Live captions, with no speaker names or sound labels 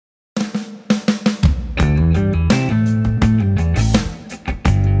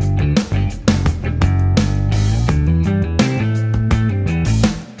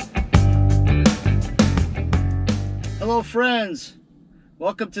friends,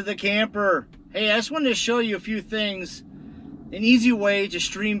 welcome to the camper. Hey, I just wanted to show you a few things. An easy way to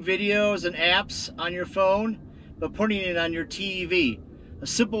stream videos and apps on your phone, but putting it on your TV. A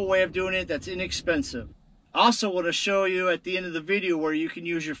simple way of doing it that's inexpensive. Also want to show you at the end of the video where you can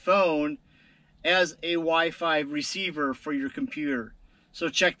use your phone as a Wi-Fi receiver for your computer. So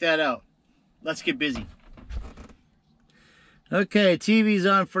check that out. Let's get busy. Okay, TV's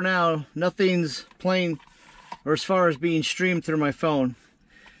on for now. Nothing's playing or as far as being streamed through my phone.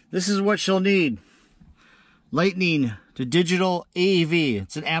 This is what you'll need. Lightning to digital AV.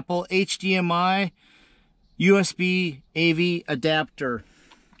 It's an Apple HDMI USB AV adapter.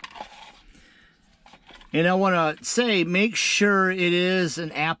 And I want to say, make sure it is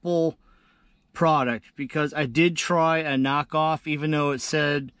an Apple product, because I did try a knockoff, even though it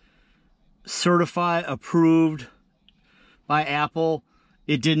said certified approved by Apple.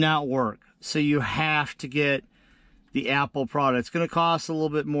 It did not work. So you have to get the Apple product. It's going to cost a little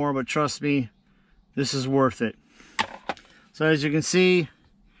bit more, but trust me, this is worth it. So as you can see,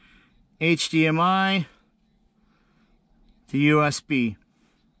 HDMI to USB.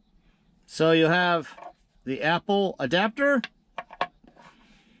 So you'll have the Apple adapter.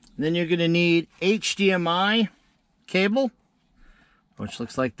 Then you're going to need HDMI cable, which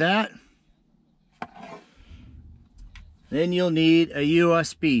looks like that. Then you'll need a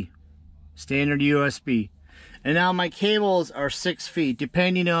USB, standard USB. And now my cables are 6 feet,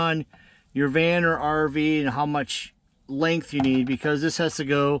 depending on your van or RV and how much length you need, because this has to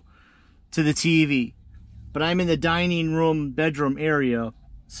go to the TV. But I'm in the dining room, bedroom area,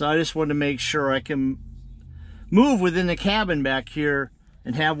 so I just wanted to make sure I can move within the cabin back here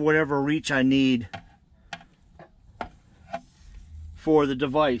and have whatever reach I need for the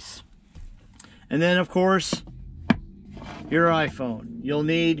device. And then, of course, your iPhone. You'll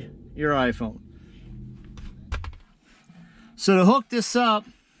need your iPhone. So to hook this up,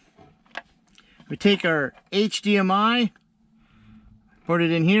 we take our HDMI, put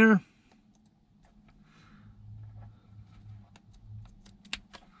it in here.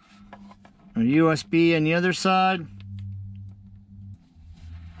 Our USB on the other side.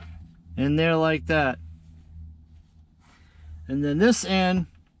 In there like that. And then this end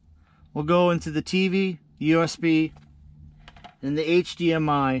will go into the TV, USB, and the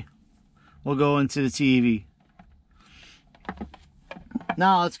HDMI will go into the TV.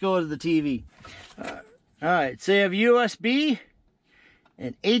 Now let's go to the TV. Alright, so you have USB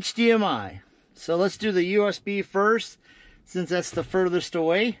and HDMI. So let's do the USB first, since that's the furthest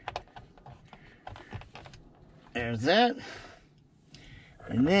away. There's that.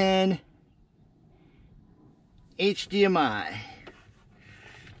 And then HDMI.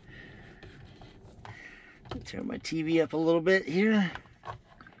 Turn my TV up a little bit here.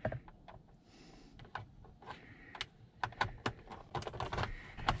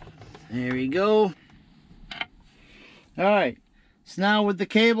 There we go. Alright, so now with the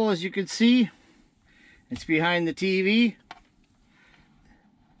cable, as you can see, it's behind the TV.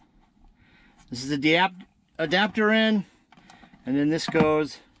 This is the adapter end, and then this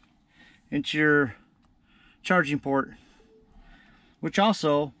goes into your charging port, which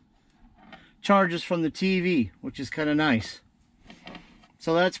also charges from the TV, which is kind of nice.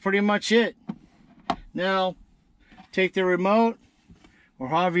 So that's pretty much it. Now, take the remote, or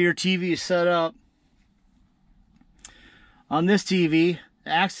however your TV is set up. On this TV,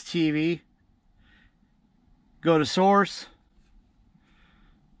 the Axis TV, go to source,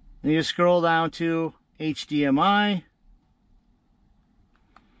 then you scroll down to HDMI,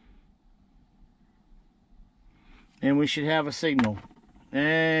 and we should have a signal.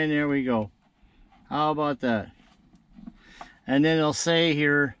 And there we go. How about that? And then it'll say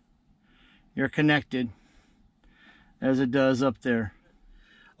here, you're connected, as it does up there.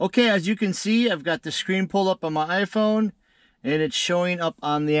 Okay, as you can see, I've got the screen pulled up on my iPhone, and it's showing up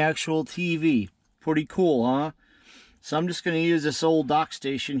on the actual TV. Pretty cool, huh? So I'm just going to use this old dock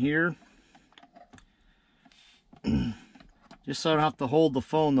station here, just so I don't have to hold the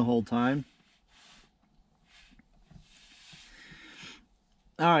phone the whole time.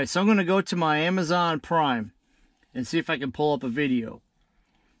 Alright, so I'm going to go to my Amazon Prime and see if I can pull up a video.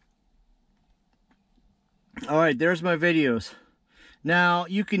 Alright, there's my videos. Now,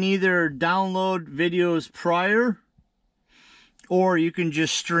 you can either download videos prior, or you can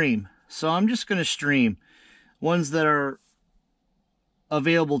just stream. So I'm just going to stream ones that are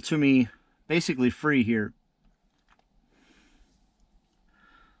available to me basically free here.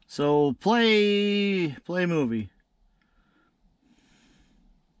 So play movie.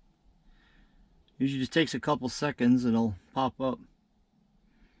 Usually just takes a couple seconds and it'll pop up.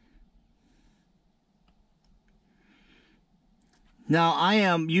 Now I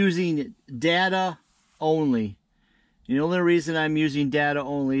am using data only. The only reason I'm using data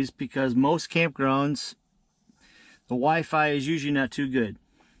only is because most campgrounds, the Wi-Fi is usually not too good.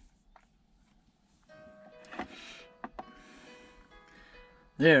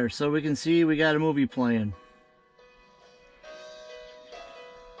 There, so we can see we got a movie playing.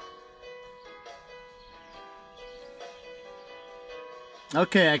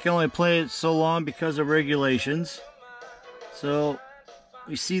 Okay, I can only play it so long because of regulations. So,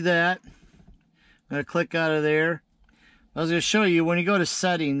 you see that. I'm going to click out of there. I was going to show you, when you go to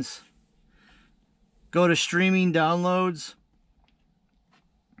settings, go to streaming downloads,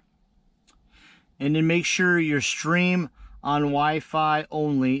 and then make sure your stream on Wi-Fi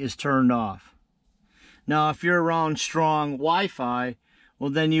only is turned off. Now, if you're around strong Wi-Fi,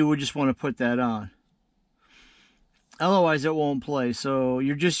 well, then you would just want to put that on. Otherwise, it won't play. So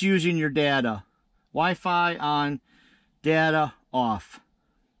you're just using your data. Wi-Fi on, data off.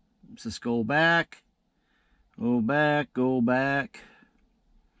 Let's just go back. Go back, go back.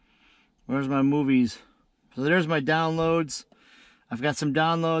 Where's my movies? So there's my downloads. I've got some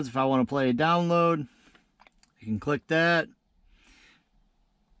downloads. If I want to play a download, you can click that.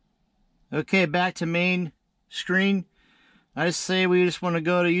 Okay, back to main screen. I just say we just want to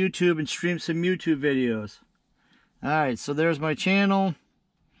go to YouTube and stream some YouTube videos. Alright, so there's my channel.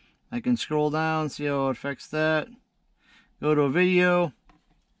 I can scroll down, see how it affects that. Go to a video.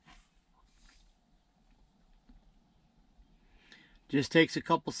 Just takes a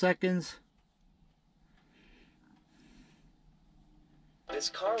couple seconds. This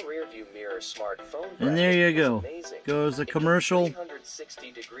car rear view mirror smartphone and there you go. Goes the commercial.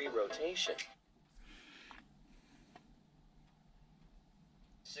 360-degree rotation.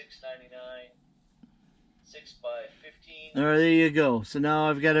 $6.99. 6x15. There you go. So now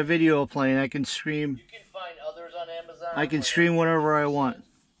I've got a video playing. I can stream. You can find others on Amazon. I can stream whatever I want.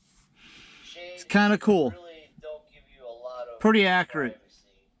 It's kind of cool. Really don't give you a lot of pretty accurate.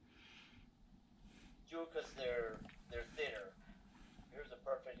 Because they're thinner. Here's a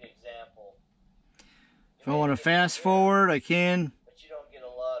perfect example. If I want to fast forward, I can. But you don't get a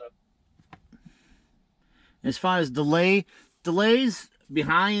lot of. As far as delays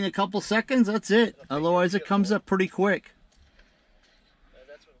behind a couple seconds, that's it. Otherwise, it comes up pretty quick.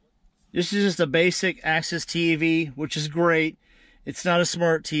 This is just a basic access TV, which is great. It's not a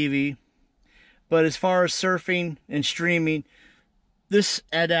smart TV. But as far as surfing and streaming, this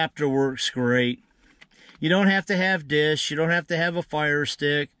adapter works great. You don't have to have dish. You don't have to have a Fire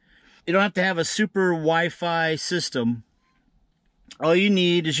Stick. You don't have to have a super Wi-Fi system. All you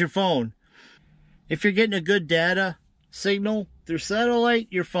need is your phone. If you're getting a good data signal through satellite,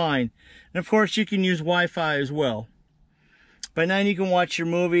 you're fine. And of course, you can use Wi-Fi as well. By now, you can watch your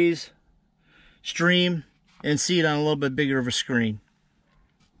movies, stream, and see it on a little bit bigger of a screen.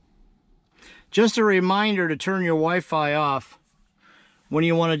 Just a reminder to turn your Wi-Fi off when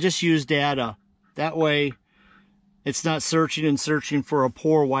you want to just use data. That way, it's not searching and searching for a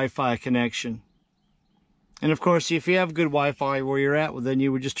poor Wi-Fi connection. And of course, if you have good Wi-Fi where you're at, well, then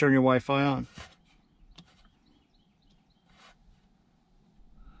you would just turn your Wi-Fi on.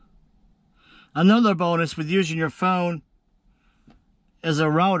 Another bonus with using your phone as a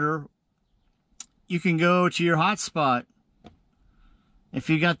router, you can go to your hotspot. If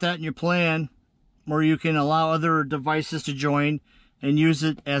you got that in your plan, where you can allow other devices to join and use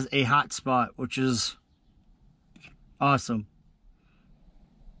it as a hotspot, which is awesome.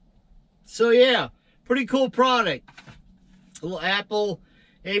 So yeah, pretty cool product. A little Apple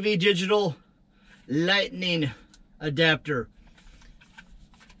AV Digital Lightning adapter.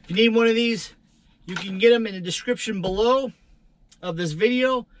 If you need one of these, you can get them in the description below of this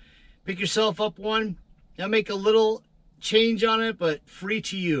video. Pick yourself up one. I'll make a little change on it, but free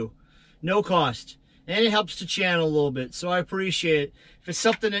to you. No cost. And it helps the channel a little bit, so I appreciate it. If it's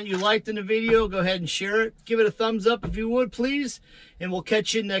something that you liked in the video, go ahead and share it. Give it a thumbs up if you would, please. And we'll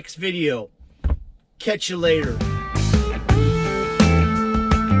catch you next video. Catch you later.